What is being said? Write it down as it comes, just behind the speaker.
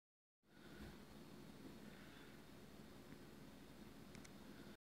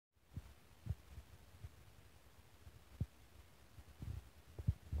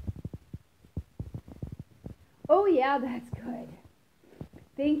Oh yeah, that's good.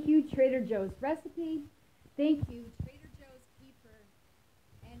 Thank you, Trader Joe's Recipe. Thank you, Trader Joe's Keeper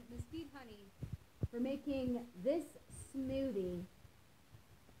and Mesquite Honey for making this smoothie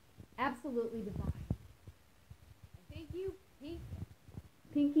absolutely divine. And thank you,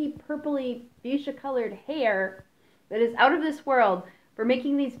 pinky, purpley, fuchsia colored hair that is out of this world for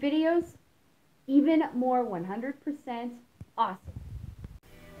making these videos even more 100% awesome.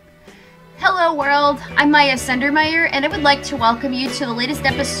 Hello world, I'm Miyah Sundermeyer, and I would like to welcome you to the latest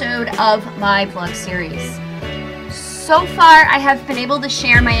episode of my vlog series. So far, I have been able to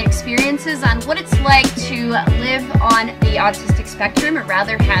share my experiences on what it's like to live on the autistic spectrum, or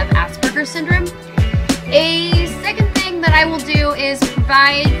rather have Asperger's syndrome. A second thing that I will do is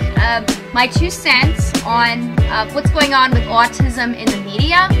provide my 2 cents on what's going on with autism in the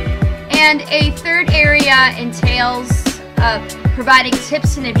media. And a third area entails providing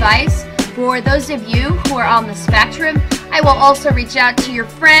tips and advice for those of you who are on the spectrum. I will also reach out to your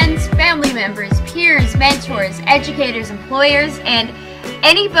friends, family members, peers, mentors, educators, employers, and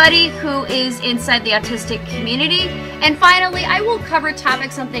anybody who is inside the autistic community. And finally, I will cover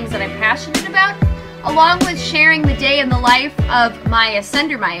topics on things that I'm passionate about, along with sharing the day in the life of Miyah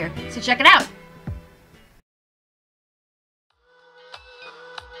Sundermeyer. So check it out.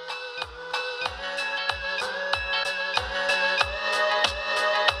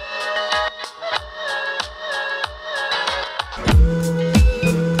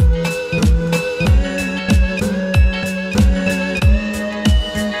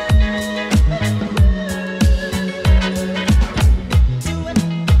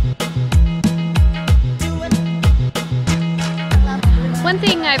 One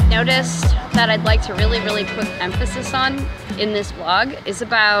thing I've noticed that I'd like to really put emphasis on in this vlog is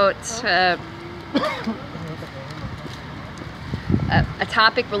about a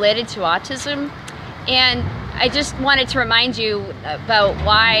topic related to autism, and I just wanted to remind you about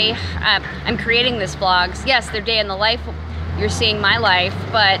why I'm creating this vlog. Yes, they're day in the life, you're seeing my life,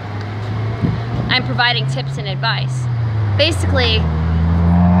 but I'm providing tips and advice. Basically,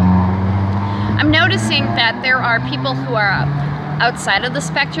 I'm noticing that there are people who are outside of the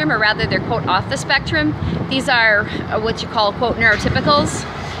spectrum, or rather they're quote off the spectrum. These are what you call quote neurotypicals,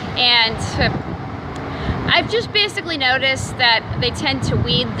 and I've just basically noticed that they tend to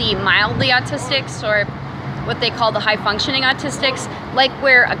weed the mildly autistics, or what they call the high functioning autistics, like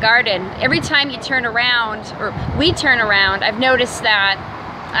we're a garden. Every time you turn around, or we turn around, I've noticed that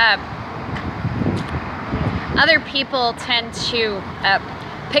other people tend to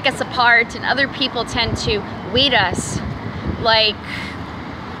pick us apart, and other people tend to weed us like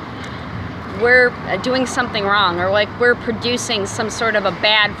we're doing something wrong, or like we're producing some sort of a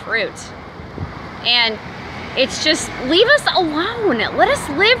bad fruit. And it's just, leave us alone. Let us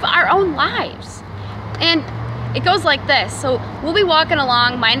live our own lives. And it goes like this. So we'll be walking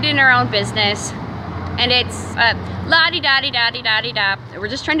along, minding our own business, and it's la-di-da-di-da-di-da-di-da. We're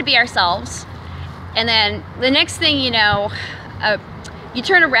just trying to be ourselves. And then the next thing you know, you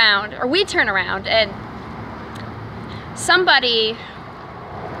turn around, or we turn around, and somebody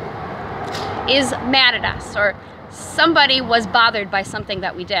is mad at us, or somebody was bothered by something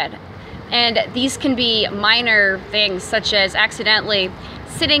that we did. And these can be minor things, such as accidentally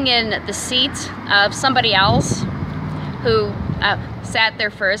sitting in the seat of somebody else who sat there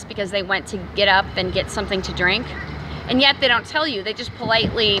first because they went to get up and get something to drink. And yet they don't tell you, they just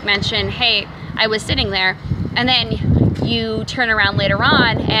politely mention, hey, I was sitting there. And then you turn around later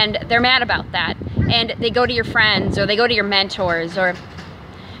on and they're mad about that. And they go to your friends, or they go to your mentors, or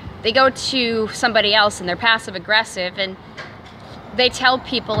they go to somebody else and they're passive aggressive, and they tell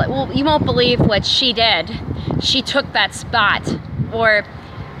people, well, you won't believe what she did. She took that spot. Or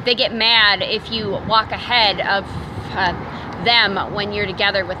they get mad if you walk ahead of them when you're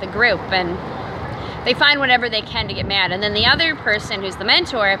together with a group, and they find whatever they can to get mad. And then the other person, who's the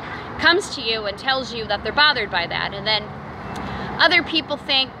mentor, comes to you and tells you that they're bothered by that. And then other people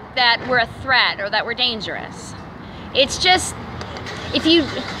think that we're a threat, or that we're dangerous. It's just,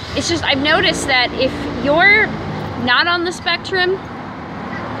 I've noticed that if you're not on the spectrum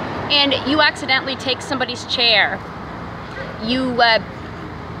and you accidentally take somebody's chair, you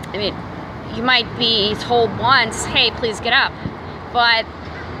might be told once, hey, please get up, but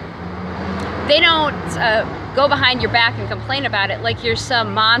they don't go behind your back and complain about it like you're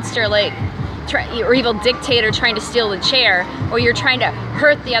some monster, like or evil dictator trying to steal the chair, or you're trying to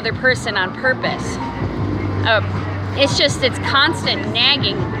hurt the other person on purpose. It's constant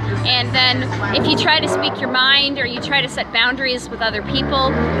nagging. And then if you try to speak your mind, or you try to set boundaries with other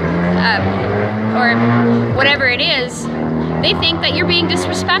people, or whatever it is, they think that you're being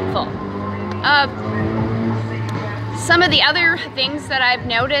disrespectful. Some of the other things that I've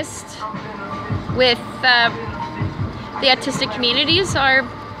noticed with the autistic communities are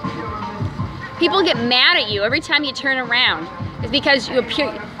people get mad at you every time you turn around. It's because you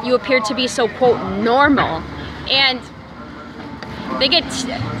appear to be so, quote, normal, and they get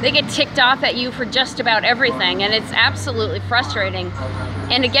ticked off at you for just about everything, and it's absolutely frustrating.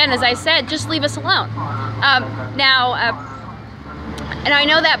 And again, as I said, just leave us alone. And I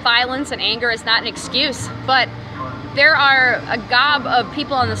know that violence and anger is not an excuse, but there are a gob of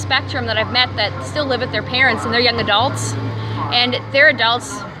people on the spectrum that I've met that still live with their parents, and they're young adults, and they're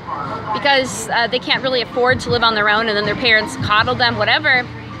adults because they can't really afford to live on their own, and then their parents coddle them, whatever.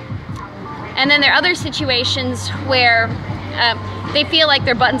 And then there are other situations where they feel like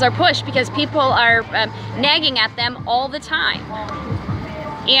their buttons are pushed because people are nagging at them all the time.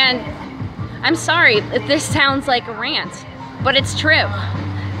 And I'm sorry if this sounds like a rant, but it's true.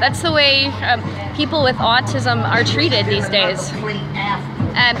 That's the way people with autism are treated these days.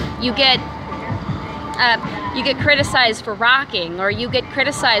 You get criticized for rocking, or you get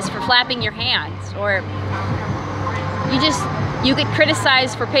criticized for flapping your hands, or you get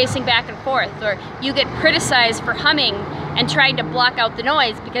criticized for pacing back and forth, or you get criticized for humming and trying to block out the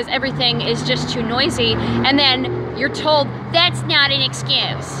noise because everything is just too noisy, and then you're told that's not an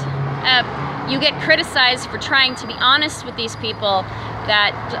excuse. You get criticized for trying to be honest with these people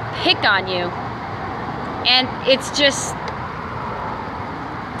that pick on you, and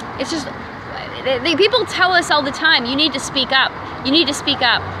people tell us all the time, you need to speak up, you need to speak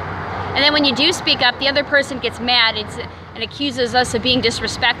up. And then when you do speak up, the other person gets mad and accuses us of being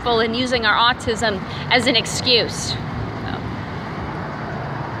disrespectful and using our autism as an excuse.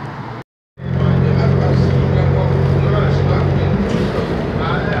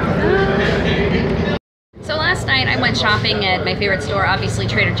 So last night I went shopping at my favorite store, obviously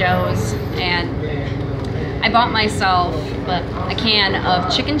Trader Joe's, and I bought myself a can of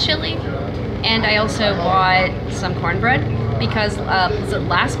chicken chili, and I also bought some cornbread because was it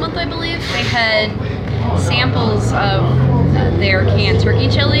last month, I believe, they had samples of their canned turkey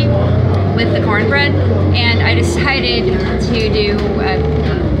chili with the cornbread, and I decided to do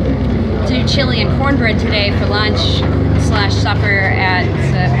chili and cornbread today for lunch / supper at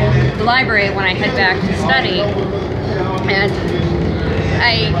the library when I head back to study. And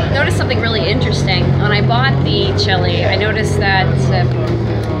I noticed something really interesting. When I bought the chili, I noticed that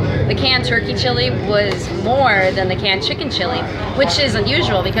the canned turkey chili was more than the canned chicken chili, which is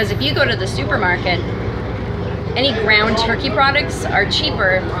unusual because if you go to the supermarket, any ground turkey products are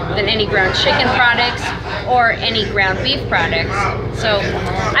cheaper than any ground chicken products or any ground beef products. So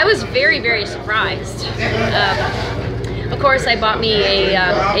I was very, very surprised. Of course, I bought me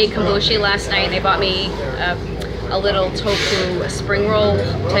a kombucha last night, and I bought me a little tofu spring roll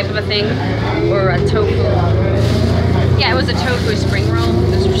type of a thing, or a tofu. Yeah, it was a tofu spring roll.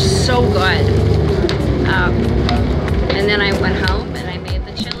 It was so good. And then I went home and I made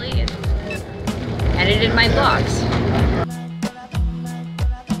the chili and edited my vlogs.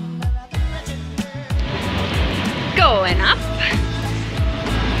 Going up.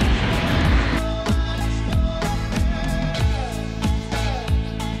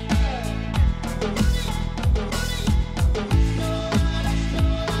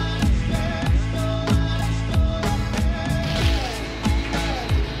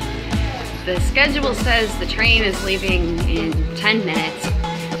 The schedule says the train is leaving in 10 minutes,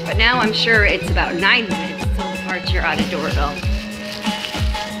 but now I'm sure it's about 9 minutes until departure out of Dorville.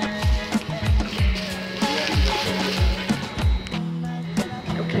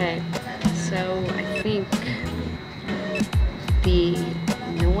 Okay, so I think the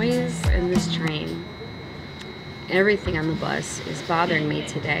noise in this train, everything on the bus is bothering me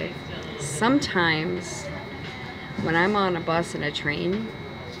today. Sometimes when I'm on a bus and a train,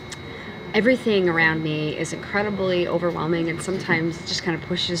 everything around me is incredibly overwhelming, and sometimes it just kind of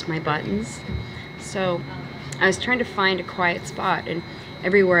pushes my buttons. So I was trying to find a quiet spot, and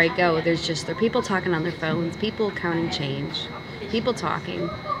everywhere I go, there are people talking on their phones, people counting change, people talking.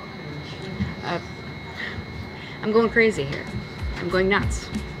 I'm going crazy here. I'm going nuts.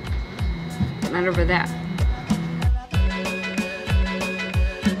 Not over that.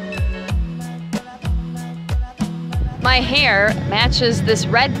 My hair matches this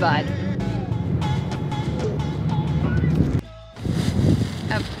red bud.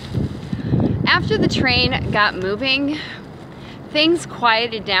 After the train got moving, things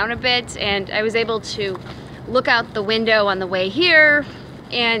quieted down a bit, and I was able to look out the window on the way here,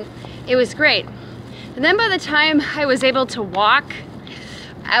 and it was great. And then by the time I was able to walk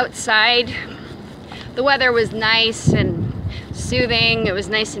outside, the weather was nice and soothing. It was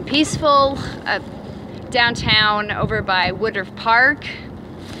nice and peaceful. downtown over by Woodruff Park.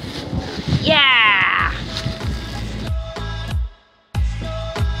 Yeah!